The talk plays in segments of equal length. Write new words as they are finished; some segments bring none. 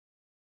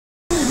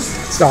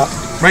Stop.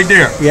 Right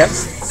there. Yep.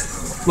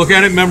 Look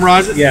at it,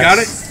 memorize it. Yes. Got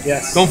it?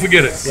 Yes. Don't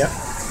forget it. Yep.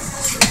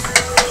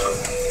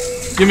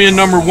 Give me a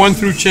number 1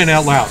 through 10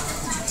 out loud.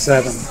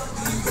 7.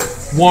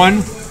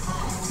 1,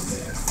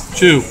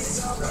 2,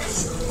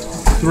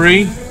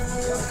 3,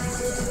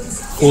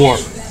 4,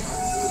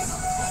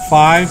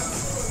 5,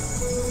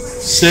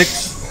 6,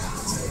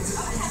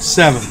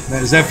 7.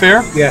 Is that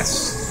fair?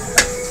 Yes.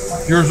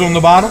 Yours on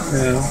the bottom?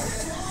 No.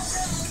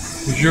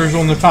 Is yours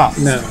on the top?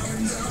 No.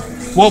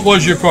 What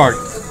was your card?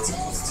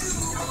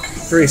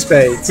 3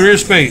 spades. 3 of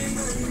spades.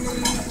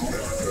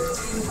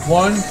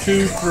 1,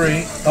 2,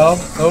 3 of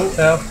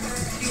O-F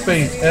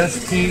spades.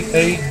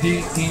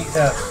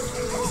 S-P-A-D-E-S.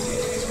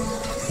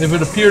 If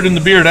it appeared in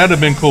the beer, that'd have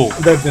been cool.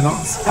 That'd been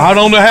awesome. I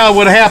don't know how it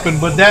would have happened,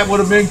 but that would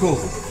have been cool.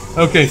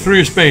 Okay,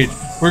 3 of spades.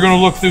 We're going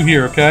to look through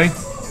here, okay?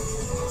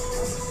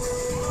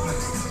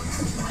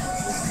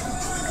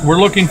 We're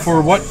looking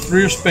for what?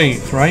 3 of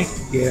spades, right?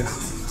 Yeah.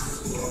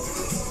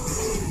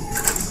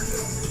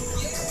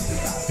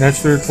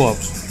 That's 3 of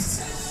clubs.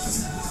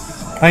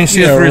 I ain't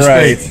see a 3 of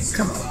spades.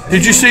 Come on.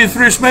 Did you see the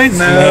 3 of spades?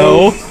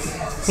 No.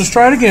 Let's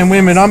try it again. Wait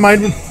a minute.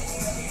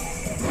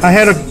 I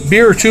had a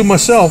beer or two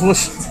myself.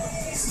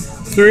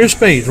 3 of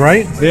spades,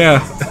 right? Yeah.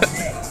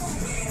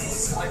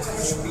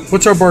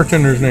 What's our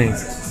bartender's name?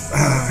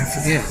 I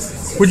forget.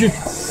 Would you?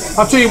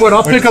 I'll tell you what.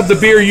 I'll pick up the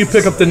beer. You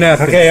pick up the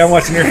napkin. Okay, I'm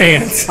watching your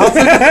hands.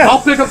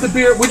 I'll pick up the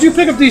beer. Would you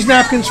pick up these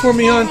napkins for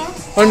me, hon?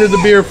 Under the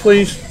beer,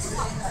 please.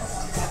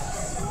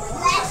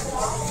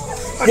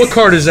 What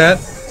card is that?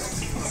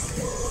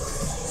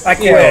 I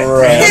can't.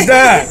 Right.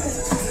 Done.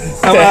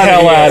 Get the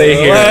hell out of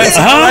here.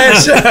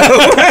 Let's go.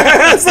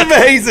 That's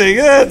amazing.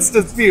 That's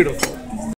beautiful.